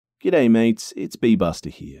G'day mates, it's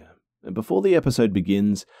B-Buster here. And before the episode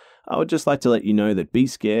begins, I would just like to let you know that Be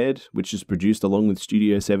Scared, which is produced along with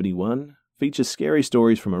Studio 71, features scary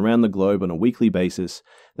stories from around the globe on a weekly basis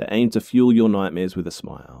that aim to fuel your nightmares with a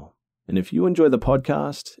smile. And if you enjoy the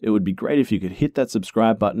podcast, it would be great if you could hit that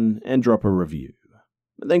subscribe button and drop a review.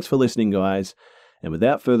 But thanks for listening, guys, and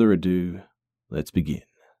without further ado, let's begin.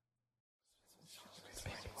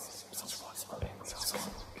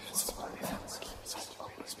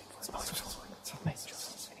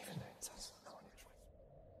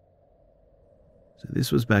 So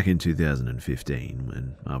this was back in 2015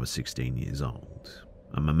 when I was 16 years old.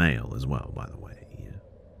 I'm a male as well, by the way.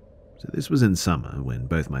 So this was in summer when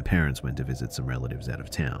both my parents went to visit some relatives out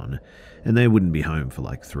of town, and they wouldn't be home for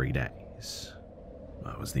like 3 days.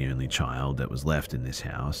 I was the only child that was left in this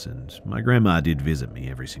house, and my grandma did visit me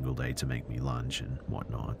every single day to make me lunch and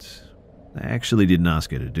whatnot. I actually didn't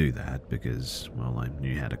ask her to do that because, well, I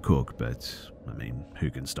knew how to cook, but, I mean,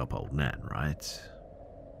 who can stop old Nan, right?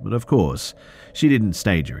 But of course, she didn't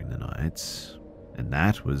stay during the nights, and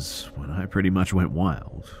that was when I pretty much went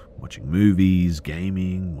wild, watching movies,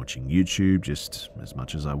 gaming, watching YouTube just as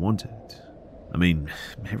much as I wanted. I mean,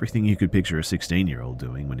 everything you could picture a 16-year-old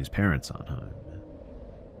doing when his parents aren't home.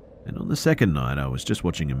 And on the second night, I was just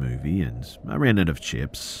watching a movie, and I ran out of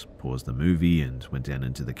chips, paused the movie, and went down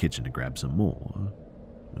into the kitchen to grab some more.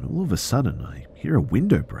 And all of a sudden, I hear a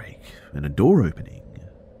window break and a door opening.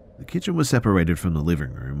 The kitchen was separated from the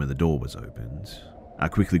living room where the door was opened. I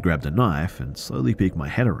quickly grabbed a knife and slowly peeked my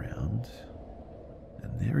head around.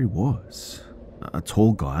 And there he was. A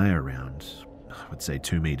tall guy around, I would say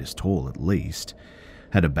 2 meters tall at least.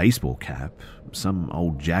 Had a baseball cap, some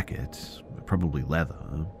old jacket, probably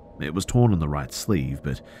leather. It was torn on the right sleeve,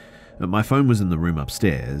 but my phone was in the room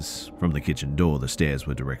upstairs. From the kitchen door, the stairs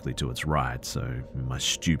were directly to its right, so in my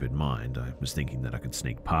stupid mind, I was thinking that I could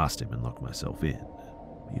sneak past him and lock myself in.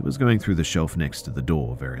 He was going through the shelf next to the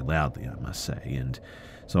door very loudly, I must say, and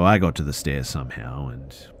so I got to the stairs somehow,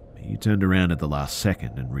 and he turned around at the last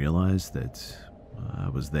second and realized that I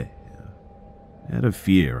was there. Out of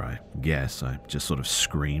fear, I guess, I just sort of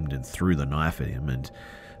screamed and threw the knife at him, and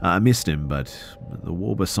I missed him, but the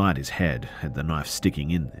wall beside his head had the knife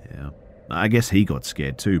sticking in there. I guess he got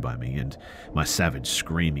scared too by me and my savage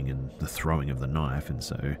screaming and the throwing of the knife, and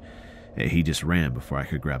so he just ran before I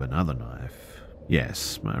could grab another knife.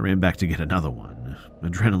 Yes, I ran back to get another one.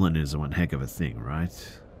 Adrenaline is one heck of a thing, right?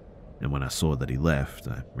 And when I saw that he left,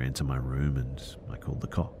 I ran to my room and I called the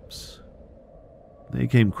cops. They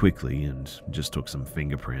came quickly and just took some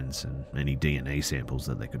fingerprints and any DNA samples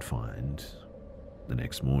that they could find. The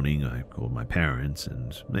next morning, I called my parents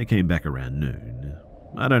and they came back around noon.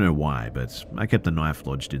 I don't know why, but I kept the knife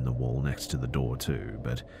lodged in the wall next to the door too,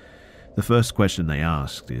 but the first question they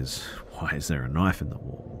asked is, why is there a knife in the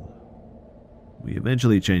wall? We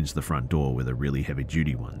eventually changed the front door with a really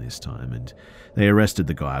heavy-duty one this time, and they arrested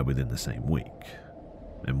the guy within the same week.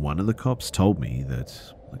 And one of the cops told me that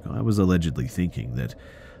the guy was allegedly thinking that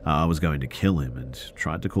I was going to kill him and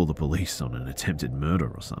tried to call the police on an attempted murder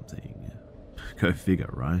or something. Go figure,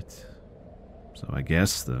 right? So I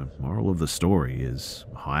guess the moral of the story is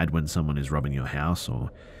hide when someone is robbing your house, or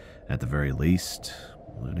at the very least,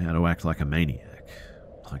 learn how to act like a maniac,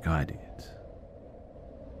 like I did.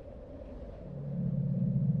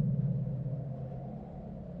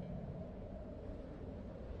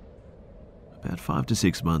 About 5 to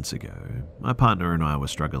 6 months ago, my partner and I were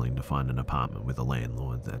struggling to find an apartment with a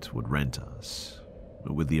landlord that would rent us.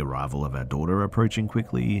 With the arrival of our daughter approaching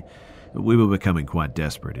quickly, we were becoming quite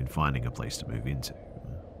desperate in finding a place to move into.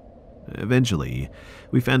 Eventually,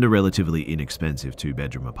 we found a relatively inexpensive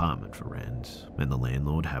 2-bedroom apartment for rent, and the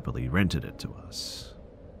landlord happily rented it to us.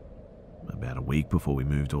 About a week before we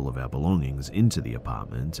moved all of our belongings into the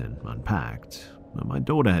apartment and unpacked, my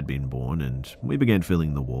daughter had been born, and we began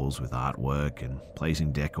filling the walls with artwork and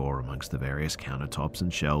placing decor amongst the various countertops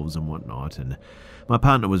and shelves and whatnot, and my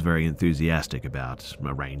partner was very enthusiastic about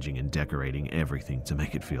arranging and decorating everything to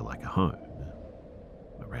make it feel like a home.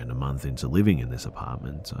 Around a month into living in this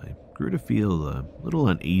apartment, I grew to feel a little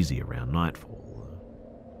uneasy around nightfall.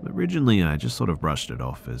 Originally, I just sort of brushed it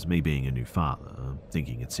off as me being a new father,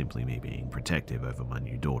 thinking it's simply me being protective over my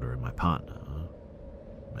new daughter and my partner.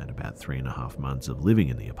 At about 3.5 months of living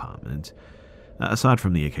in the apartment, aside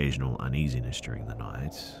from the occasional uneasiness during the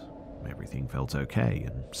night, everything felt okay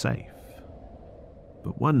and safe.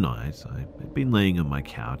 But one night, I had been laying on my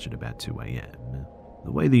couch at about 2 a.m.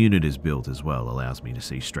 The way the unit is built as well allows me to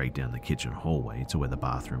see straight down the kitchen hallway to where the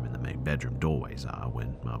bathroom and the main bedroom doorways are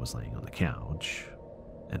when I was laying on the couch.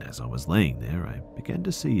 And as I was laying there, I began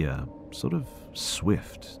to see a sort of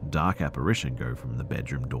swift, dark apparition go from the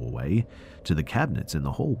bedroom doorway to the cabinets in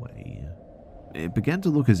the hallway. It began to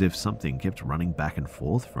look as if something kept running back and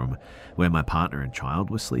forth from where my partner and child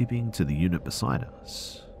were sleeping to the unit beside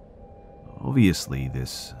us. Obviously,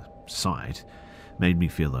 this sight made me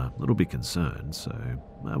feel a little bit concerned, so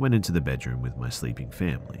I went into the bedroom with my sleeping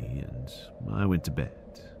family and I went to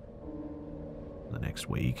bed. The next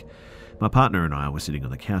week, my partner and I were sitting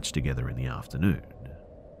on the couch together in the afternoon.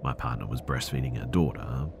 My partner was breastfeeding our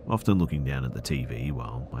daughter, often looking down at the TV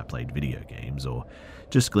while I played video games or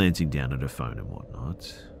just glancing down at her phone and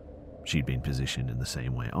whatnot. She'd been positioned in the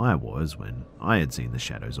same way I was when I had seen the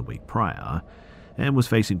shadows a week prior and was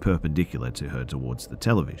facing perpendicular to her towards the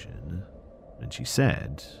television. And she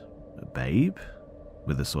said, "Babe?"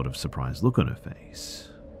 with a sort of surprised look on her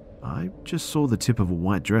face. "I just saw the tip of a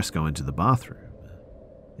white dress go into the bathroom."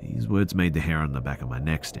 These words made the hair on the back of my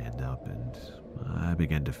neck stand up, and I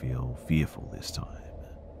began to feel fearful this time.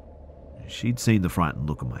 She'd seen the frightened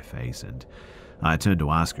look on my face, and I turned to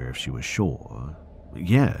ask her if she was sure.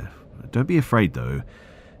 "Yeah, don't be afraid though.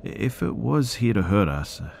 If it was here to hurt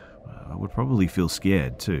us, I would probably feel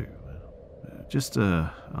scared too. Just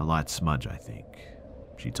a light smudge, I think,"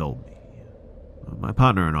 she told me. My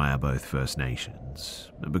partner and I are both First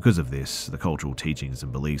Nations. Because of this, the cultural teachings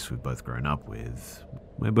and beliefs we've both grown up with,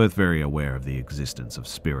 we're both very aware of the existence of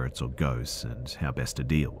spirits or ghosts and how best to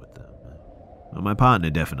deal with them. My partner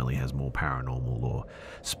definitely has more paranormal or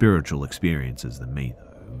spiritual experiences than me,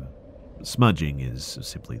 though. Smudging is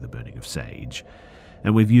simply the burning of sage,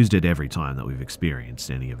 and we've used it every time that we've experienced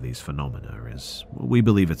any of these phenomena, as we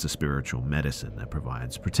believe it's a spiritual medicine that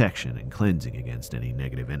provides protection and cleansing against any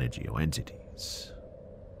negative energy or entities.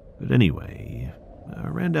 But anyway,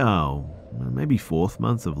 around our maybe 4th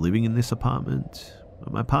month of living in this apartment,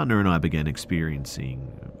 my partner and I began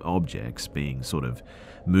experiencing objects being sort of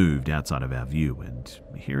moved outside of our view and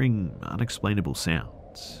hearing unexplainable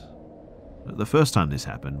sounds. The first time this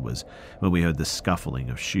happened was when we heard the scuffling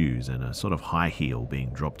of shoes and a sort of high heel being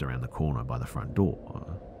dropped around the corner by the front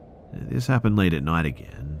door. This happened late at night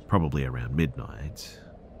again, probably around midnight,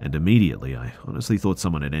 and immediately I honestly thought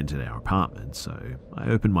someone had entered our apartment, so I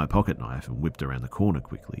opened my pocket knife and whipped around the corner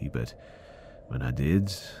quickly, but when I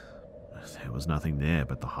did, there was nothing there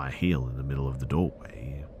but the high heel in the middle of the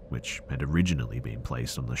doorway, which had originally been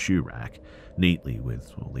placed on the shoe rack, neatly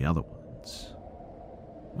with all the other ones.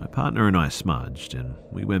 My partner and I smudged, and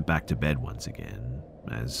we went back to bed once again,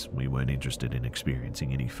 as we weren't interested in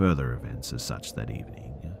experiencing any further events as such that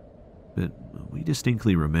evening. But we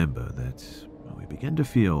distinctly remember that we began to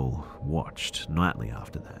feel watched nightly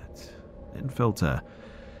after that, and felt a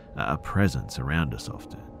presence around us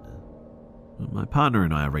often. My partner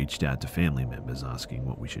and I reached out to family members asking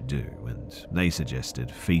what we should do, and they suggested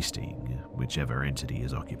feasting whichever entity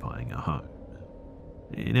is occupying our home.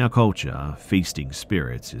 In our culture, feasting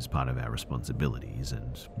spirits is part of our responsibilities,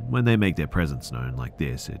 and when they make their presence known like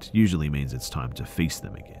this, it usually means it's time to feast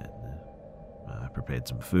them again. I prepared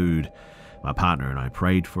some food, my partner and I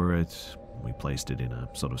prayed for it, we placed it in a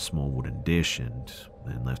sort of small wooden dish and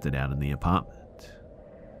then left it out in the apartment.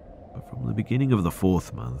 But from the beginning of the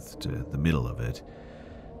 4th month to the middle of it,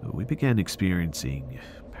 we began experiencing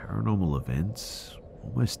paranormal events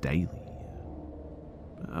almost daily.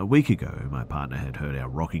 A week ago, my partner had heard our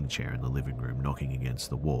rocking chair in the living room knocking against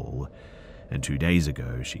the wall, and 2 days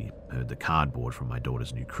ago she heard the cardboard from my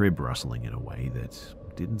daughter's new crib rustling in a way that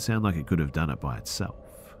didn't sound like it could have done it by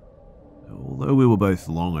itself. Although we were both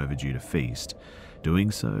long overdue to feast,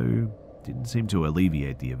 doing so didn't seem to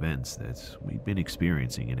alleviate the events that we'd been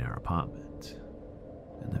experiencing in our apartment.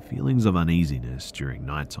 And the feelings of uneasiness during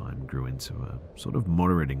nighttime grew into a sort of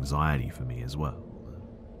moderate anxiety for me as well.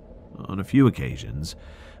 On a few occasions,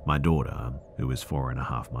 my daughter, who was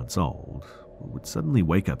 4.5 months old, would suddenly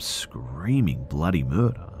wake up screaming bloody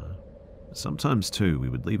murder. Sometimes too, we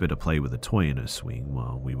would leave her to play with a toy in her swing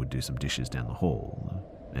while we would do some dishes down the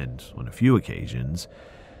hall, and on a few occasions,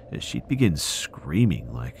 she'd begin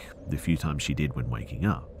screaming like the few times she did when waking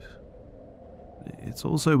up. It's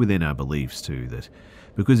also within our beliefs too that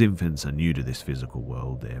because infants are new to this physical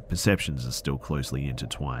world, their perceptions are still closely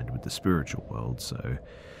intertwined with the spiritual world, so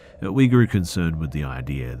we grew concerned with the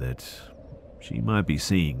idea that she might be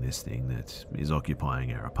seeing this thing that is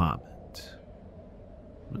occupying our apartment.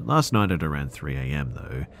 Last night at around 3 a.m.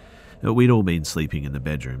 though, we'd all been sleeping in the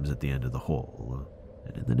bedrooms at the end of the hall,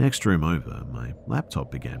 and in the next room over, my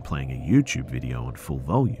laptop began playing a YouTube video on full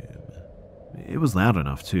volume. It was loud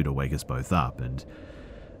enough too to wake us both up, and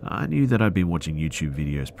I knew that I'd been watching YouTube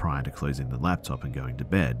videos prior to closing the laptop and going to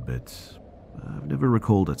bed, but I've never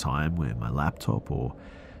recalled a time where my laptop or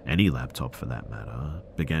any laptop for that matter,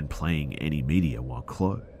 began playing any media while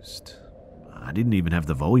closed. I didn't even have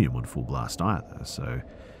the volume on full blast either, so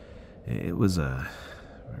it was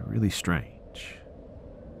really strange.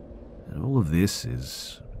 And all of this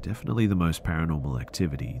is definitely the most paranormal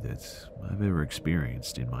activity that I've ever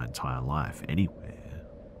experienced in my entire life anywhere.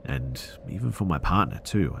 And even for my partner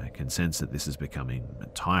too, I can sense that this is becoming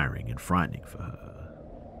tiring and frightening for her.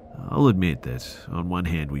 I'll admit that on one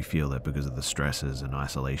hand we feel that because of the stresses and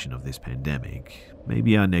isolation of this pandemic,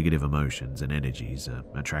 maybe our negative emotions and energies are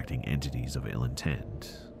attracting entities of ill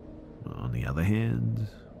intent. On the other hand,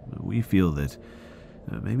 we feel that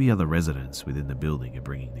maybe other residents within the building are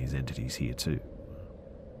bringing these entities here too.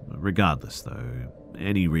 Regardless though,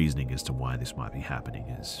 any reasoning as to why this might be happening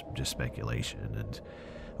is just speculation, and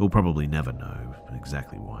we'll probably never know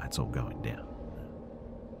exactly why it's all going down.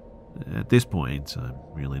 At this point, I'm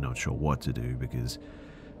really not sure what to do because,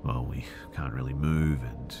 well, we can't really move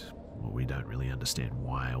and we don't really understand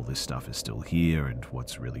why all this stuff is still here and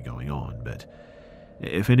what's really going on, but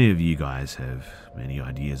if any of you guys have any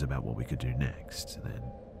ideas about what we could do next, then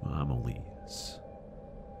I'm all ears.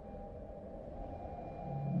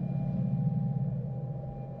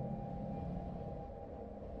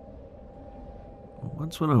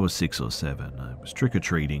 Once when I was 6 or 7, I was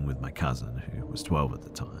trick-or-treating with my cousin, who was 12 at the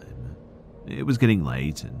time. It was getting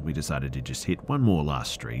late, and we decided to just hit one more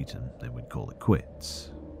last street, and then we'd call it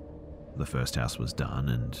quits. The first house was done,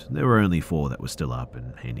 and there were only 4 that were still up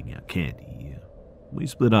and handing out candy. We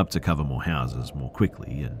split up to cover more houses more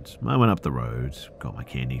quickly, and I went up the road, got my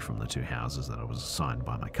candy from the 2 houses that I was assigned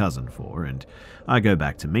by my cousin for, and I go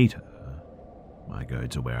back to meet her. I go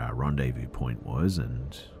to where our rendezvous point was,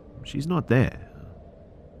 and she's not there.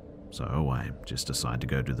 So I just decide to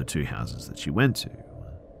go to the 2 houses that she went to.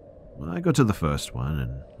 I got to the first one,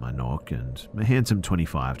 and I knock, and a handsome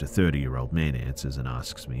 25 to 30-year-old man answers and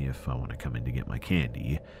asks me if I want to come in to get my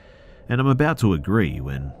candy. And I'm about to agree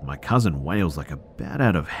when my cousin wails like a bat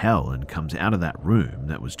out of hell and comes out of that room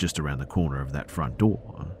that was just around the corner of that front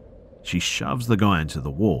door. She shoves the guy into the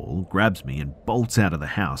wall, grabs me, and bolts out of the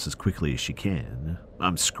house as quickly as she can.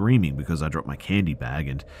 I'm screaming because I dropped my candy bag,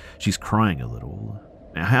 and she's crying a little.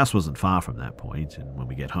 Our house wasn't far from that point, and when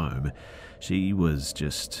we get home, she was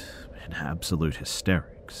just in absolute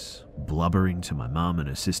hysterics, blubbering to my mum and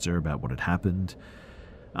her sister about what had happened.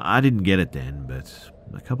 I didn't get it then, but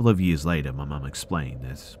a couple of years later, my mum explained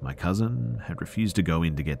that my cousin had refused to go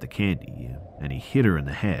in to get the candy, and he hit her in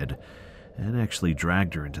the head and actually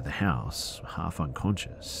dragged her into the house, half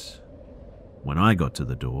unconscious. When I got to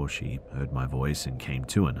the door, she heard my voice and came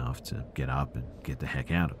to enough to get up and get the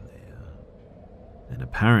heck out of there. And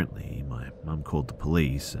apparently, my mum called the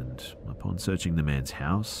police, and upon searching the man's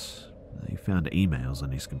house, they found emails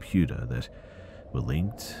on his computer that were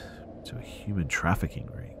linked to a human trafficking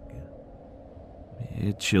ring.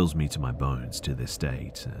 It chills me to my bones to this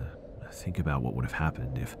day to think about what would have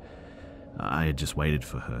happened if I had just waited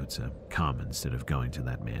for her to come instead of going to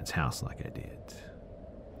that man's house like I did.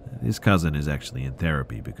 This cousin is actually in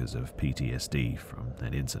therapy because of PTSD from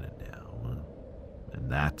that incident now, and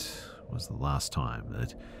that was the last time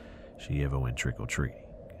that she ever went trick-or-treating.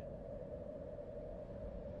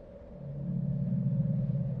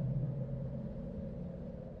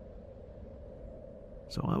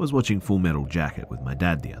 So I was watching Full Metal Jacket with my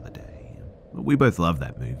dad the other day. We both love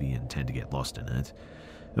that movie and tend to get lost in it.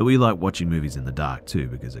 But we like watching movies in the dark too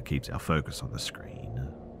because it keeps our focus on the screen.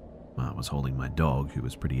 I was holding my dog, who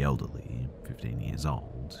was pretty elderly, 15 years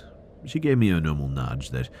old. She gave me a normal nudge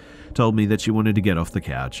that told me that she wanted to get off the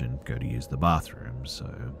couch and go to use the bathroom,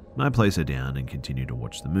 so I place her down and continue to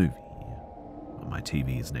watch the movie. My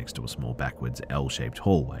TV is next to a small backwards L-shaped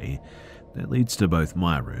hallway that leads to both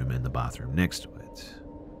my room and the bathroom next to it.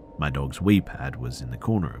 My dog's wee pad was in the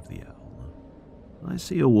corner of the L. I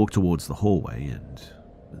see her walk towards the hallway, and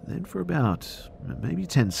then for about maybe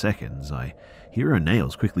 10 seconds, I hear her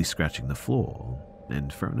nails quickly scratching the floor.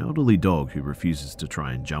 And for an elderly dog who refuses to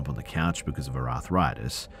try and jump on the couch because of her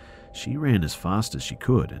arthritis, she ran as fast as she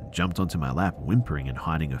could and jumped onto my lap, whimpering and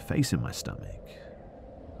hiding her face in my stomach.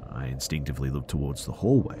 I instinctively look towards the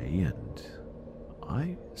hallway, and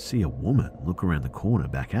I see a woman look around the corner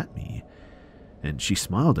back at me, and she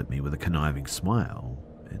smiled at me with a conniving smile,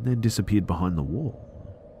 and then disappeared behind the wall.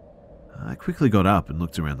 I quickly got up and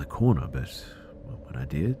looked around the corner, but when I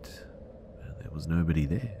did, there was nobody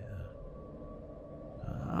there.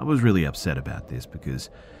 I was really upset about this because,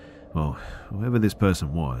 well, whoever this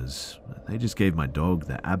person was, they just gave my dog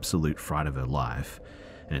the absolute fright of her life,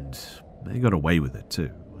 and they got away with it too.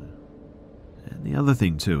 And the other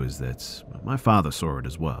thing too is that my father saw it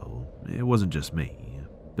as well. It wasn't just me.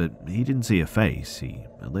 But he didn't see a face, he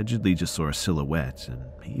allegedly just saw a silhouette, and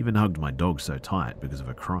he even hugged my dog so tight because of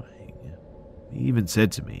her crying. He even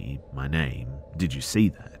said to me, my name, "Did you see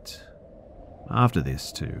that?" After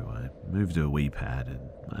this too, I moved to a wee pad and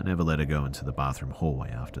I never let her go into the bathroom hallway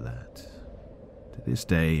after that. To this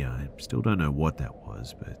day, I still don't know what that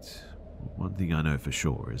was, but one thing I know for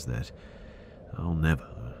sure is that I'll never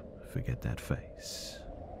forget that face.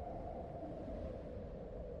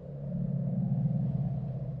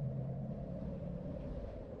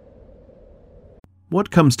 What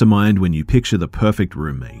comes to mind when you picture the perfect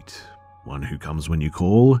roommate? One who comes when you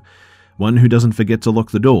call, one who doesn't forget to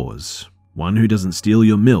lock the doors, one who doesn't steal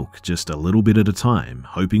your milk just a little bit at a time,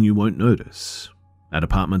 hoping you won't notice. At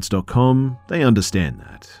apartments.com, they understand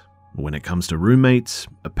that. When it comes to roommates,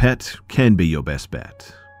 a pet can be your best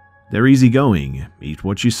bet. They're easygoing, eat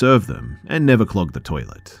what you serve them, and never clog the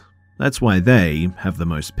toilet. That's why they have the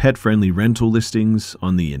most pet-friendly rental listings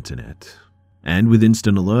on the internet. And with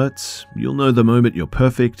instant alerts, you'll know the moment your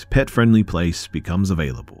perfect, pet-friendly place becomes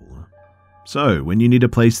available. So, when you need a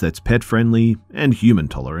place that's pet-friendly and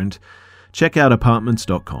human-tolerant, check out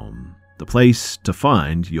apartments.com, the place to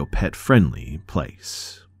find your pet-friendly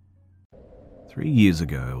place. 3 years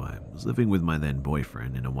ago, I was living with my then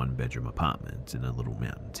boyfriend in a one-bedroom apartment in a little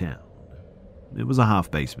mountain town. It was a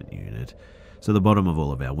half-basement unit, so the bottom of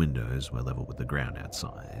all of our windows were level with the ground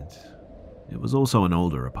outside. It was also an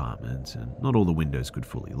older apartment, and not all the windows could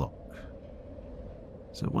fully lock.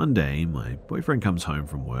 So one day, my boyfriend comes home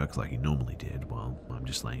from work like he normally did while I'm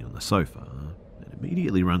just laying on the sofa, and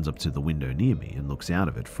immediately runs up to the window near me and looks out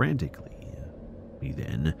of it frantically. He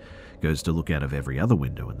then goes to look out of every other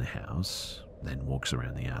window in the house, then walks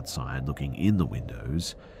around the outside looking in the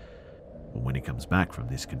windows. But when he comes back from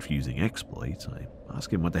this confusing exploit, I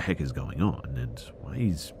ask him what the heck is going on and why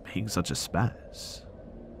he's being such a spaz.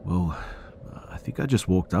 "Well, I think I just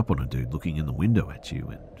walked up on a dude looking in the window at you,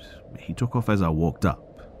 and he took off as I walked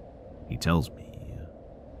up," he tells me.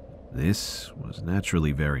 This was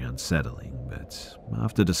naturally very unsettling, but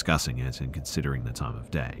after discussing it and considering the time of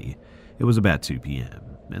day, it was about 2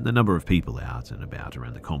 p.m, and the number of people out and about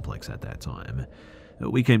around the complex at that time,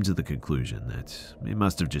 we came to the conclusion that it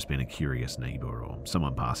must have just been a curious neighbor or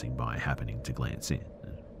someone passing by happening to glance in.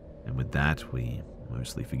 And with that, we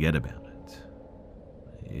mostly forget about it.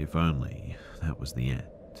 If only that was the end.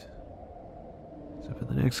 So for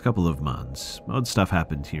the next couple of months, odd stuff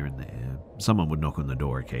happened here and there. Someone would knock on the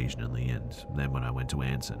door occasionally, and then when I went to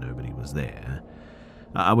answer, nobody was there.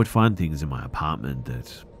 I would find things in my apartment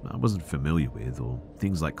that I wasn't familiar with, or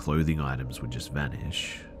things like clothing items would just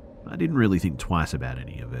vanish. I didn't really think twice about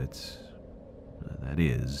any of it. That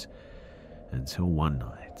is, until one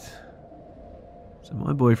night. So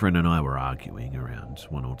my boyfriend and I were arguing around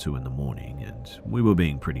 1 or 2 in the morning, and we were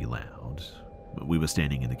being pretty loud. We were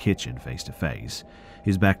standing in the kitchen face to face,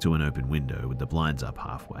 his back to an open window with the blinds up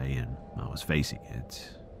halfway, and I was facing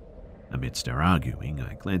it. Amidst our arguing,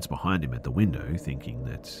 I glanced behind him at the window, thinking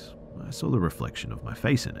that I saw the reflection of my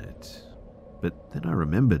face in it. But then I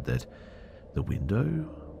remembered that the window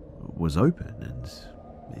was open, and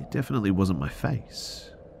it definitely wasn't my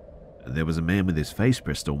face. There was a man with his face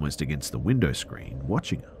pressed almost against the window screen,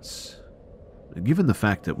 watching us. Given the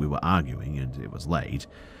fact that we were arguing and it was late,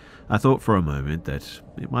 I thought for a moment that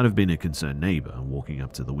it might have been a concerned neighbor walking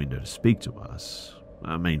up to the window to speak to us.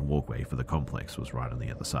 Our main walkway for the complex was right on the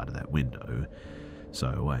other side of that window,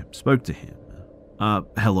 so I spoke to him.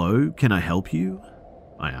 Hello, can I help you?"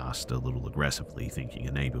 I asked a little aggressively, thinking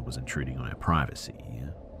a neighbor was intruding on our privacy.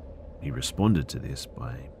 He responded to this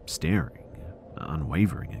by staring,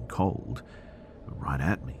 unwavering and cold, right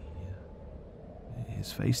at me.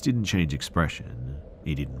 His face didn't change expression.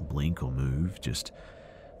 He didn't blink or move, just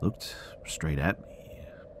looked straight at me,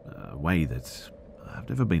 a way that I've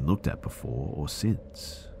never been looked at before or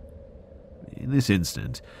since. In this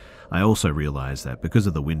instant, I also realized that because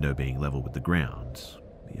of the window being level with the ground,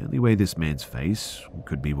 the only way this man's face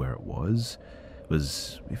could be where it was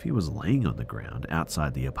if he was laying on the ground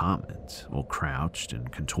outside the apartment, or crouched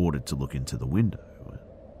and contorted to look into the window.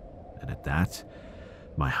 And at that,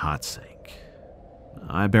 my heart sank.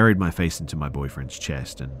 I buried my face into my boyfriend's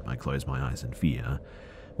chest and I closed my eyes in fear.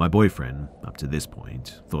 My boyfriend, up to this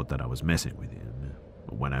point, thought that I was messing with him.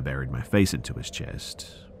 When I buried my face into his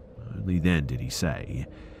chest, only then did he say,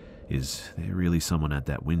 "Is there really someone at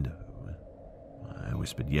that window?" I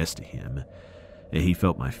whispered yes to him. He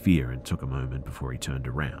felt my fear and took a moment before he turned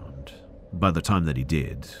around. By the time that he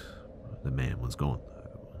did, the man was gone,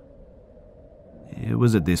 though. It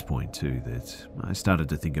was at this point, too, that I started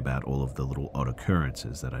to think about all of the little odd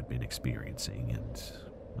occurrences that I'd been experiencing, and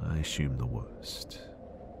I assumed the worst.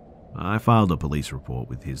 I filed a police report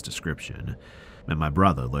with his description, and my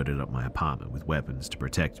brother loaded up my apartment with weapons to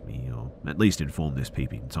protect me, or at least inform this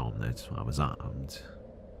peeping Tom that I was armed.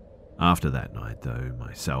 After that night, though,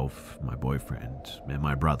 myself, my boyfriend, and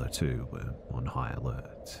my brother too were on high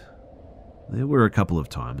alert. There were a couple of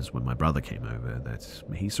times when my brother came over that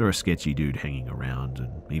he saw a sketchy dude hanging around,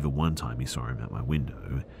 and even one time he saw him at my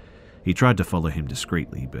window. He tried to follow him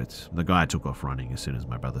discreetly, but the guy took off running as soon as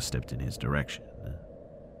my brother stepped in his direction.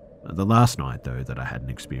 The last night, though, that I had an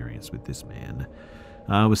experience with this man,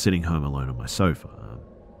 I was sitting home alone on my sofa.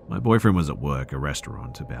 My boyfriend was at work, a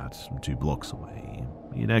restaurant about 2 blocks away.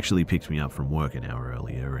 He had actually picked me up from work an hour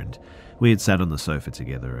earlier, and we had sat on the sofa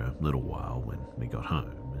together a little while when we got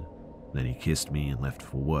home. Then he kissed me and left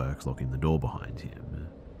for work, locking the door behind him.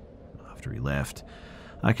 After he left,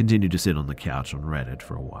 I continued to sit on the couch on Reddit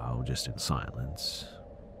for a while, just in silence.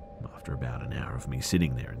 After about an hour of me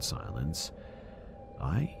sitting there in silence,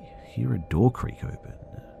 I hear a door creak open.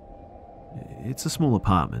 It's a small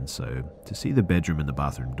apartment, so to see the bedroom and the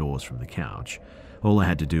bathroom doors from the couch, all I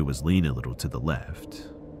had to do was lean a little to the left.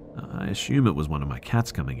 I assume it was one of my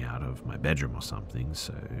cats coming out of my bedroom or something,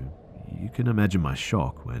 so you can imagine my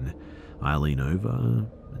shock when I lean over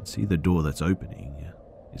and see the door that's opening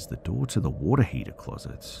is the door to the water heater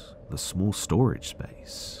closet, the small storage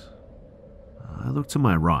space. I look to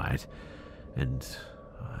my right, and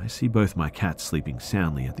I see both my cats sleeping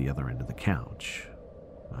soundly at the other end of the couch.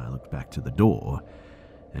 I look back to the door,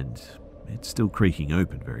 and it's still creaking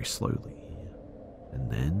open very slowly. And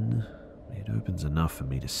then it opens enough for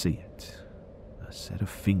me to see it. A set of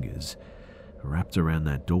fingers wrapped around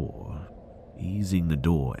that door, easing the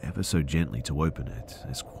door ever so gently to open it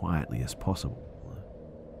as quietly as possible.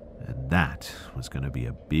 And that was going to be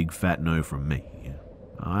a big fat no from me.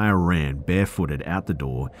 I ran barefooted out the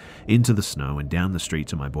door, into the snow, and down the street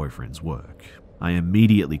to my boyfriend's work. I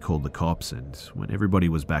immediately called the cops, and when everybody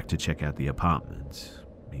was back to check out the apartment,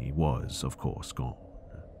 he was, of course, gone.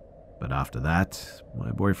 But after that,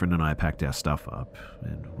 my boyfriend and I packed our stuff up,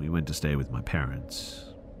 and we went to stay with my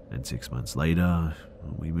parents. And 6 months later,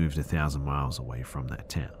 we moved 1,000 miles away from that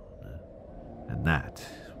town. And that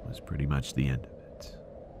was pretty much the end of it.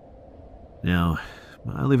 Now,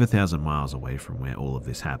 I live 1,000 miles away from where all of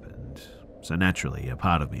this happened, so naturally a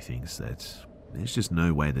part of me thinks that there's just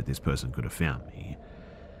no way that this person could have found me.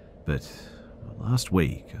 But last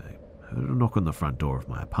week, I heard a knock on the front door of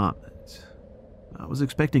my apartment. I was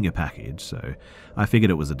expecting a package, so I figured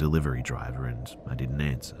it was a delivery driver, and I didn't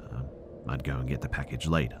answer. I'd go and get the package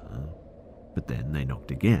later. But then they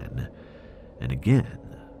knocked again, and again.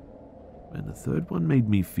 And the third one made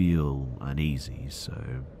me feel uneasy, so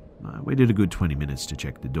I waited a good 20 minutes to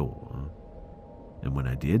check the door. And when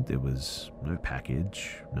I did, there was no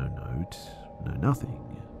package, no note, no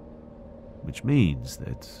nothing. Which means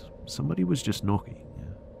that somebody was just knocking.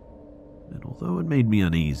 And although it made me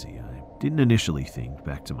uneasy, I didn't initially think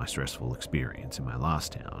back to my stressful experience in my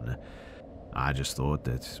last town. I just thought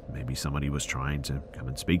that maybe somebody was trying to come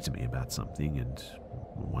and speak to me about something, and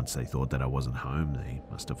once they thought that I wasn't home, they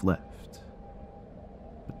must have left.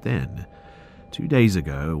 But then, 2 days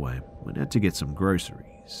ago, I went out to get some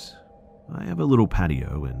groceries. I have a little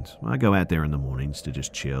patio, and I go out there in the mornings to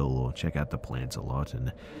just chill or check out the plants a lot,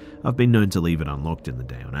 and I've been known to leave it unlocked in the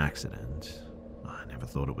day on accident. I never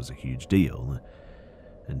thought it was a huge deal,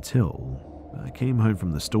 until I came home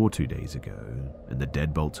from the store 2 days ago, and the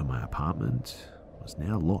deadbolt to my apartment was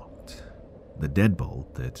now locked. The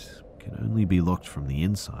deadbolt that can only be locked from the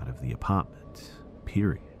inside of the apartment,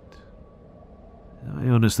 period. I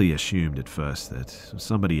honestly assumed at first that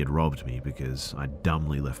somebody had robbed me because I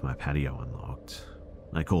dumbly left my patio unlocked.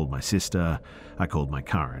 I called my sister, I called my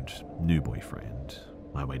current, new boyfriend.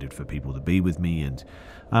 I waited for people to be with me, and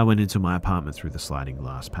I went into my apartment through the sliding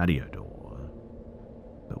glass patio door.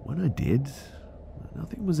 But when I did,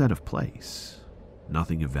 nothing was out of place.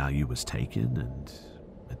 Nothing of value was taken, and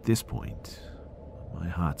at this point, my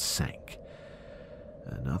heart sank.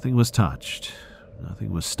 Nothing was touched,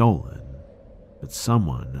 nothing was stolen, but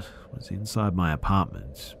someone was inside my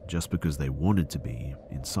apartment just because they wanted to be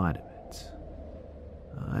inside of it.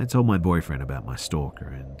 I told my boyfriend about my stalker,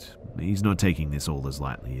 and he's not taking this all as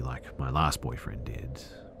lightly like my last boyfriend did.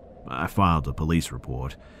 I filed a police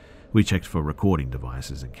report. We checked for recording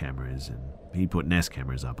devices and cameras, and he put Nest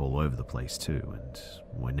cameras up all over the place too, and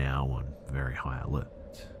we're now on very high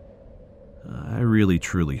alert. I really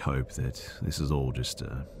truly hope that this is all just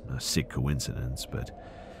a sick coincidence, but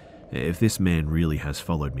if this man really has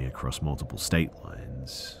followed me across multiple state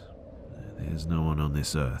lines, there's no one on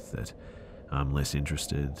this earth that I'm less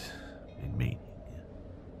interested in meeting.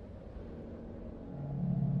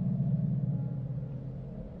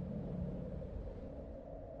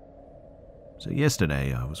 So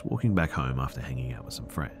yesterday I was walking back home after hanging out with some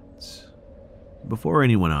friends. Before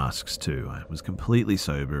anyone asks too, I was completely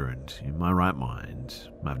sober and in my right mind.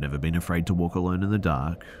 I've never been afraid to walk alone in the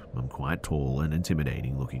dark. I'm quite tall and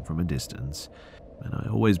intimidating looking from a distance, and I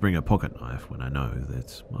always bring a pocket knife when I know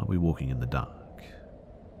that I'll be walking in the dark.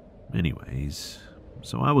 Anyways,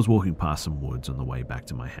 so I was walking past some woods on the way back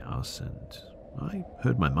to my house and I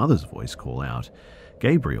heard my mother's voice call out,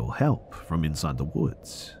 "Gabriel, help," from inside the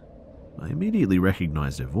woods. I immediately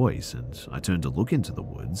recognized her voice and I turned to look into the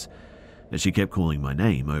woods as she kept calling my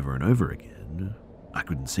name over and over again. I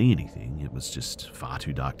couldn't see anything, it was just far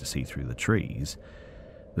too dark to see through the trees.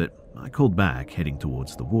 But I called back, heading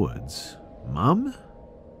towards the woods, "Mum?"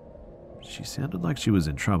 She sounded like she was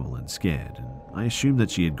in trouble and scared, and I assumed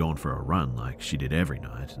that she had gone for a run like she did every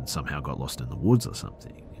night and somehow got lost in the woods or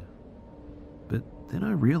something. But then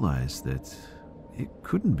I realized that it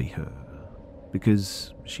couldn't be her,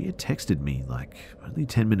 because she had texted me like only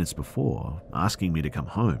 10 minutes before, asking me to come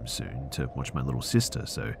home soon to watch my little sister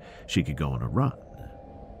so she could go on a run.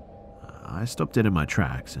 I stopped dead in my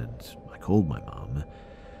tracks and I called my mum.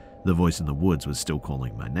 The voice in the woods was still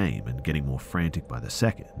calling my name and getting more frantic by the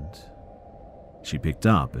second. She picked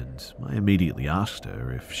up and I immediately asked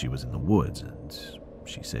her if she was in the woods, and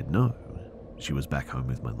she said no, she was back home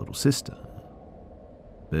with my little sister.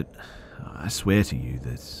 But I swear to you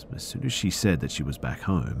that as soon as she said that she was back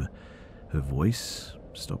home, her voice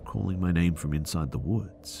stopped calling my name from inside the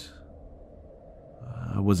woods.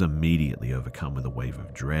 I was immediately overcome with a wave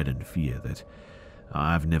of dread and fear that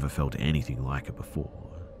I've never felt anything like it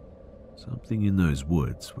before. Something in those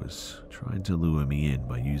woods was trying to lure me in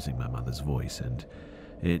by using my mother's voice, and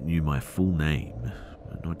it knew my full name,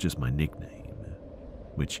 not just my nickname,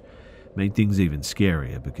 which made things even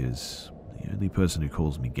scarier because the only person who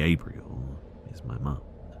calls me Gabriel is my mum.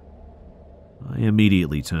 I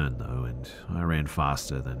immediately turned though, and I ran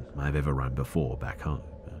faster than I've ever run before back home.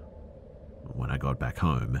 When I got back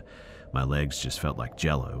home, my legs just felt like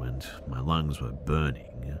jello and my lungs were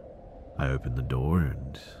burning. I opened the door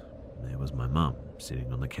and there was my mum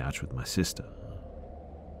sitting on the couch with my sister.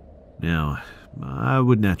 Now, I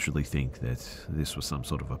would naturally think that this was some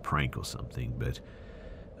sort of a prank or something, but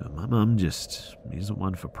my mum just isn't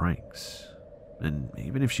one for pranks. And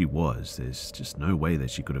even if she was, there's just no way that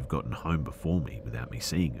she could have gotten home before me without me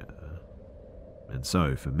seeing her. And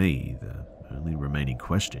so, for me, the only remaining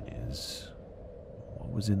question is,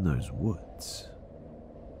 what was in those woods?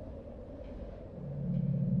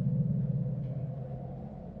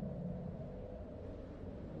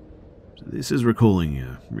 So this is recalling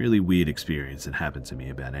a really weird experience that happened to me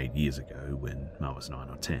about 8 years ago when I was 9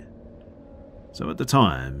 or 10. So at the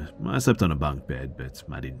time, I slept on a bunk bed, but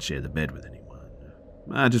I didn't share the bed with anyone.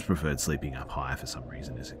 I just preferred sleeping up high for some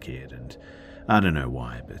reason as a kid, and I don't know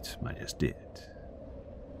why, but I just did.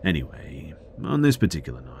 Anyway, on this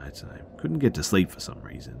particular night, I couldn't get to sleep for some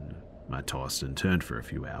reason. I tossed and turned for a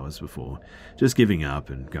few hours before just giving up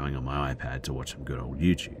and going on my iPad to watch some good old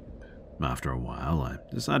YouTube. After a while, I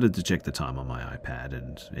decided to check the time on my iPad,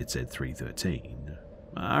 and it said 3:13.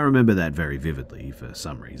 I remember that very vividly for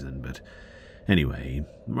some reason, but anyway,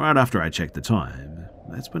 right after I checked the time,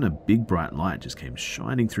 that's when a big bright light just came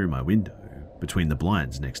shining through my window, between the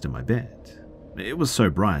blinds next to my bed. It was so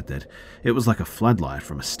bright that it was like a floodlight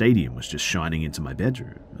from a stadium was just shining into my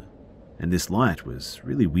bedroom. And this light was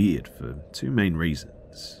really weird for two main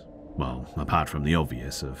reasons. Well, apart from the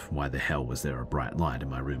obvious of why the hell was there a bright light in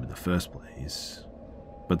my room in the first place.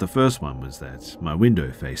 But the first one was that my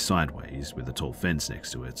window faced sideways with a tall fence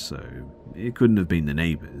next to it, so it couldn't have been the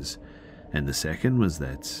neighbors. And the second was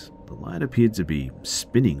that the light appeared to be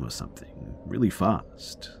spinning or something really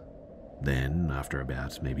fast. Then, after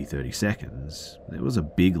about maybe 30 seconds, there was a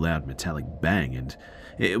big loud metallic bang, and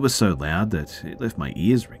it was so loud that it left my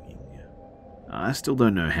ears ringing. I still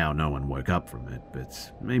don't know how no one woke up from it,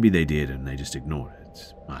 but maybe they did and they just ignored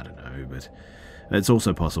it. I don't know, but it's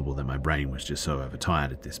also possible that my brain was just so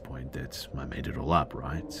overtired at this point that I made it all up,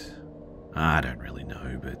 right? I don't really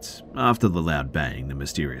know, but after the loud bang, the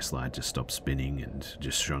mysterious light just stopped spinning and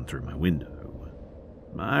just shone through my window.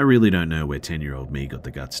 I really don't know where 10-year-old me got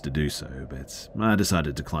the guts to do so, but I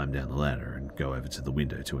decided to climb down the ladder and go over to the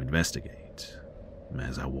window to investigate.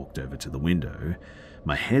 As I walked over to the window,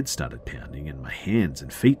 my head started pounding and my hands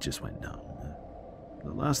and feet just went numb.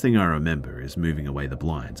 The last thing I remember is moving away the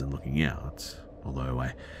blinds and looking out, although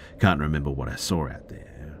I can't remember what I saw out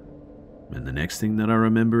there. And the next thing that I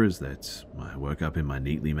remember is that I woke up in my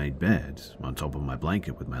neatly made bed, on top of my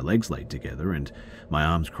blanket with my legs laid together and my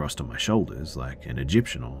arms crossed on my shoulders like an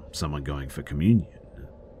Egyptian or someone going for communion.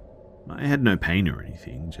 I had no pain or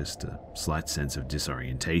anything, just a slight sense of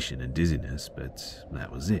disorientation and dizziness, but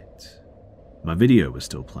that was it. My video was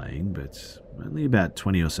still playing, but only about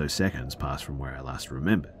 20 or so seconds passed from where I last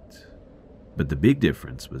remembered. But the big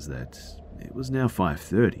difference was that it was now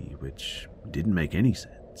 5:30, which didn't make any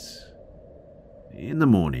sense. In the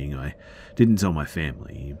morning, I didn't tell my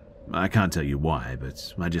family. I can't tell you why,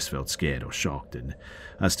 but I just felt scared or shocked, and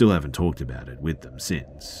I still haven't talked about it with them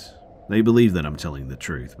since. They believe that I'm telling the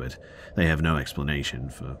truth, but they have no explanation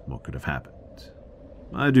for what could have happened.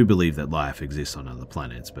 I do believe that life exists on other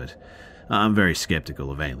planets, but I'm very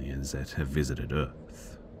skeptical of aliens that have visited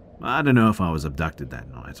Earth. I don't know if I was abducted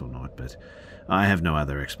that night or not, but I have no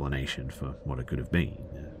other explanation for what it could have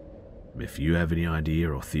been. If you have any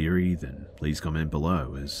idea or theory, then please comment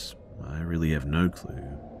below, as I really have no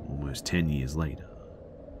clue, almost 10 years later.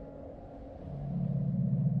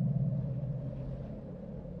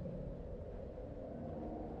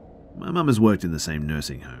 My mum has worked in the same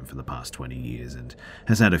nursing home for the past 20 years and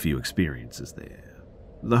has had a few experiences there.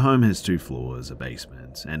 The home has 2 floors, a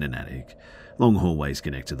basement, and an attic. Long hallways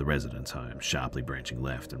connect to the residence home, sharply branching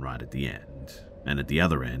left and right at the end, and at the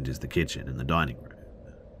other end is the kitchen and the dining room.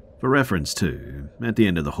 For reference too, at the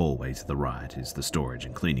end of the hallway to the right is the storage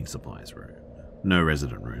and cleaning supplies room. No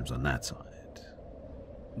resident rooms on that side.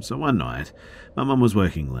 So one night, my mum was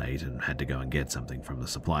working late and had to go and get something from the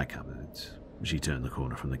supply cupboard. She turned the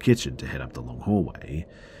corner from the kitchen to head up the long hallway.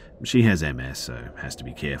 She has MS, so has to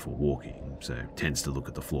be careful walking, so tends to look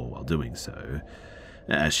at the floor while doing so.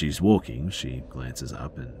 As she's walking, she glances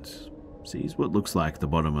up and sees what looks like the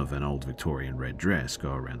bottom of an old Victorian red dress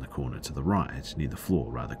go around the corner to the right, near the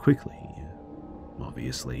floor, rather quickly.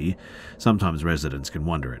 Obviously, sometimes residents can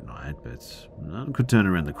wander at night, but none could turn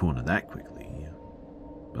around the corner that quickly.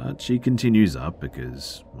 But she continues up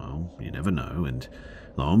because, well, you never know, and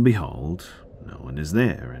lo and behold, no one is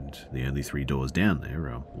there, and the only 3 doors down there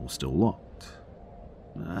are all still locked.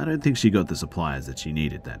 I don't think she got the supplies that she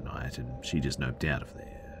needed that night, and she just noped out of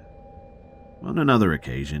there. On another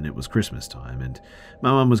occasion, it was Christmas time, and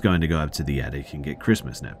my mum was going to go up to the attic and get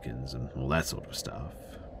Christmas napkins and all that sort of stuff.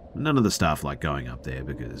 None of the staff like going up there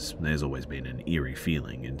because there's always been an eerie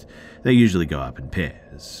feeling, and they usually go up in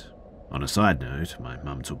pairs. On a side note, my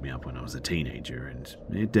mum took me up when I was a teenager, and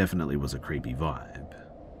it definitely was a creepy vibe.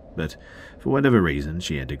 But for whatever reason,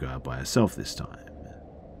 she had to go up by herself this time.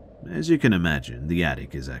 As you can imagine, the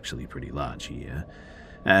attic is actually pretty large here.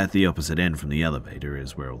 At the opposite end from the elevator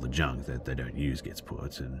is where all the junk that they don't use gets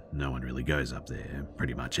put, and no one really goes up there,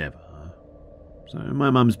 pretty much ever. So my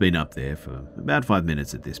mum's been up there for about 5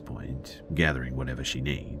 minutes at this point, gathering whatever she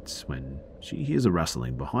needs, when she hears a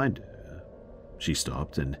rustling behind her. She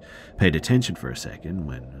stopped and paid attention for a second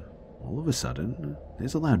when, all of a sudden,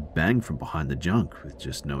 there's a loud bang from behind the junk with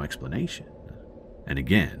just no explanation. And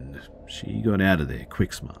again, she got out of there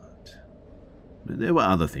quick smart. There were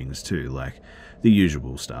other things too, like the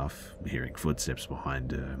usual stuff, hearing footsteps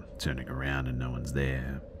behind her, turning around and no one's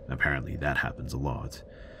there. Apparently that happens a lot.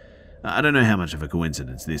 I don't know how much of a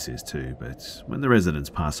coincidence this is too, but when the residents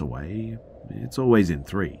pass away, it's always in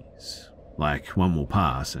 3s. Like, one will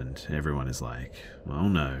pass and everyone is like, well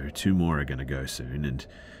no, 2 more are going to go soon, and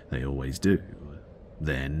they always do.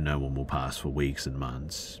 Then no one will pass for weeks and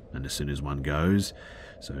months, and as soon as one goes,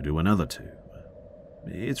 so do another 2.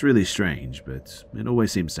 It's really strange, but it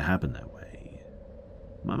always seems to happen that way.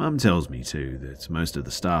 My mum tells me too that most of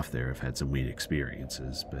the staff there have had some weird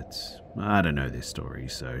experiences, but I don't know this story,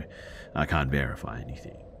 so I can't verify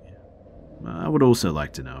anything. I would also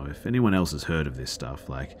like to know if anyone else has heard of this stuff,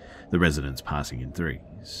 like the residents passing in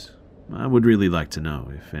 3s. I would really like to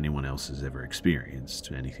know if anyone else has ever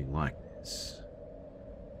experienced anything like this.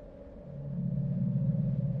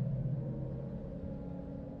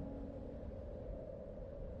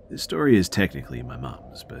 This story is technically my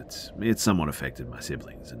mum's, but it's somewhat affected my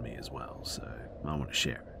siblings and me as well, so I want to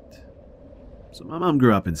share it. So my mum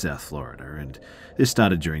grew up in South Florida, and this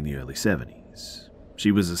started during the early 70s.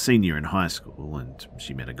 She was a senior in high school, and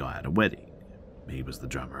she met a guy at a wedding. He was the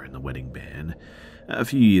drummer in the wedding band, a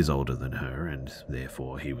few years older than her, and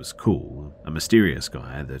therefore he was cool, a mysterious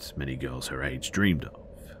guy that many girls her age dreamed of.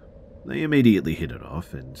 They immediately hit it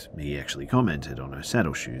off, and he actually commented on her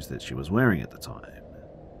saddle shoes that she was wearing at the time.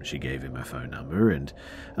 She gave him her phone number, and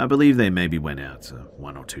I believe they maybe went out to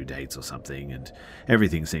 1 or 2 dates or something, and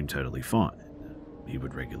everything seemed totally fine. He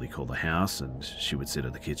would regularly call the house, and she would sit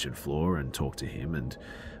at the kitchen floor and talk to him, and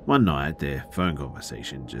one night their phone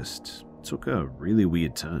conversation just took a really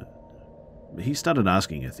weird turn. He started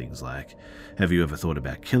asking her things like, "Have you ever thought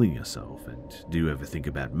about killing yourself, and do you ever think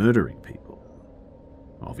about murdering people?"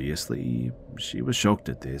 Obviously, she was shocked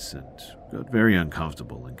at this and got very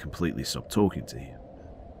uncomfortable and completely stopped talking to him.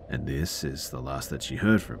 And this is the last that she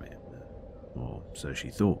heard from him, or so she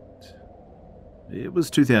thought. It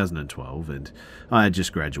was 2012 and I had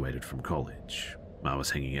just graduated from college. I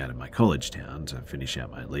was hanging out in my college town to finish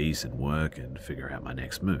out my lease and work and figure out my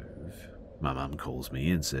next move. My mum calls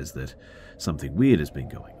me and says that something weird has been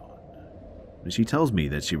going on. She tells me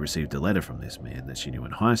that she received a letter from this man that she knew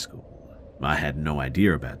in high school. I had no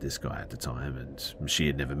idea about this guy at the time, and she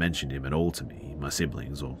had never mentioned him at all to me, my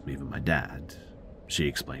siblings, or even my dad. She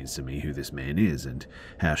explains to me who this man is and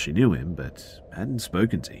how she knew him, but hadn't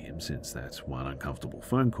spoken to him since that one uncomfortable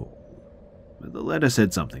phone call. The letter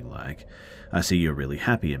said something like, "I see you're really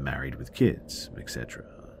happy and married with kids," etc.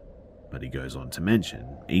 But he goes on to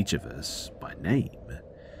mention each of us by name.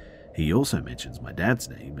 He also mentions my dad's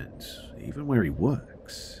name and even where he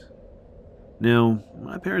works. Now,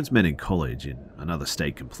 my parents met in college in another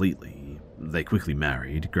state completely. They quickly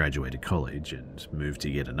married, graduated college, and moved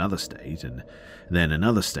to yet another state, and then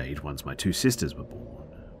another state once my two sisters were born.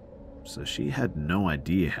 So she had no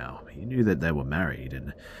idea how he knew that they were married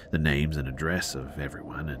and the names and address of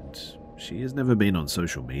everyone, and she has never been on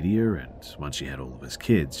social media, and once she had all of his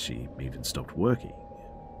kids, she even stopped working.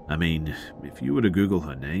 I mean, if you were to Google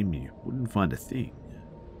her name, you wouldn't find a thing.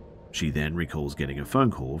 She then recalls getting a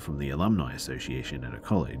phone call from the Alumni Association at her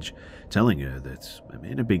college, telling her that a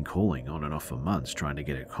man had been calling on and off for months trying to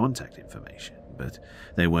get her contact information, but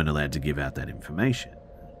they weren't allowed to give out that information.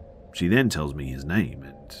 She then tells me his name,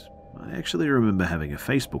 and I actually remember having a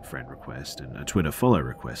Facebook friend request and a Twitter follow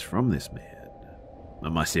request from this man.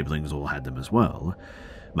 My siblings all had them as well.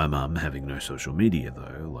 My mum, having no social media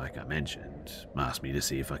though, like I mentioned, asked me to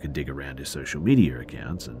see if I could dig around his social media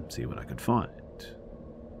accounts and see what I could find.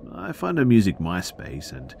 I found a music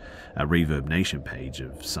MySpace and a Reverb Nation page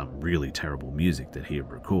of some really terrible music that he had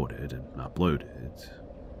recorded and uploaded.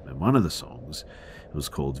 And one of the songs was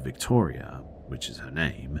called Victoria, which is her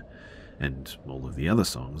name, and all of the other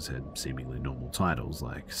songs had seemingly normal titles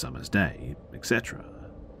like Summer's Day, etc.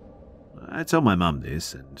 I tell my mum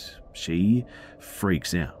this, and she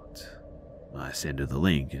freaks out. I send her the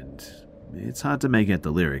link, and it's hard to make out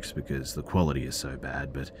the lyrics because the quality is so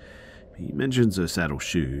bad, but he mentions her saddle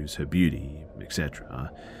shoes, her beauty,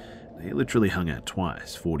 etc. They literally hung out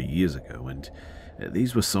twice 40 years ago, and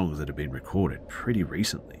these were songs that had been recorded pretty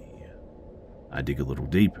recently. I dig a little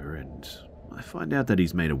deeper, and I find out that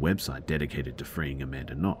he's made a website dedicated to freeing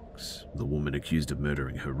Amanda Knox, the woman accused of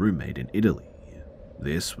murdering her roommate in Italy.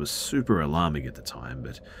 This was super alarming at the time,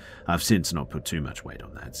 but I've since not put too much weight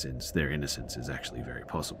on that since their innocence is actually very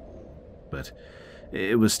possible. But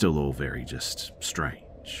it was still all very just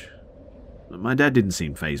strange. My dad didn't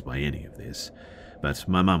seem fazed by any of this, but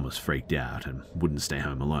my mum was freaked out and wouldn't stay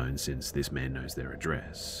home alone since this man knows their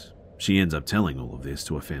address. She ends up telling all of this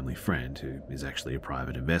to a family friend who is actually a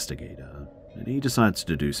private investigator, and he decides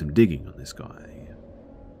to do some digging on this guy.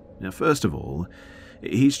 Now, first of all,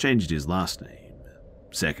 he's changed his last name.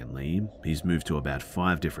 Secondly, he's moved to about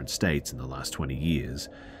 5 different states in the last 20 years,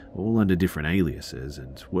 all under different aliases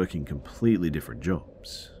and working completely different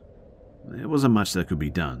jobs. There wasn't much that could be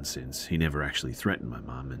done since he never actually threatened my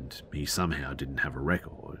mum and he somehow didn't have a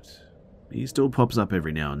record. He still pops up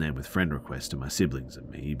every now and then with friend requests to my siblings and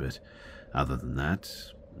me, but other than that,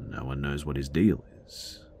 no one knows what his deal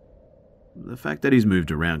is. The fact that he's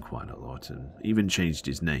moved around quite a lot and even changed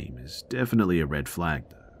his name is definitely a red flag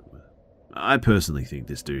though. I personally think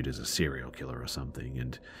this dude is a serial killer or something,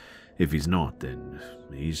 and if he's not, then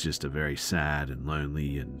he's just a very sad and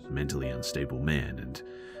lonely and mentally unstable man, and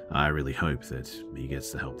I really hope that he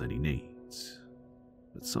gets the help that he needs.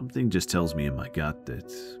 But something just tells me in my gut that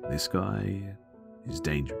this guy is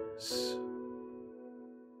dangerous.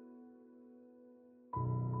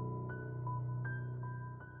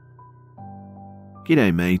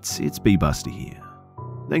 G'day mates, it's B-Buster here.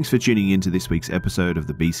 Thanks for tuning in to this week's episode of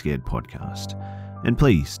the Be Scared podcast. And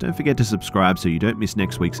please, don't forget to subscribe so you don't miss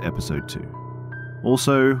next week's episode too.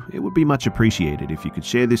 Also, it would be much appreciated if you could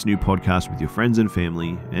share this new podcast with your friends and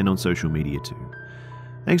family and on social media too.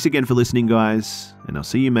 Thanks again for listening, guys, and I'll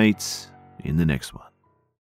see you mates in the next one.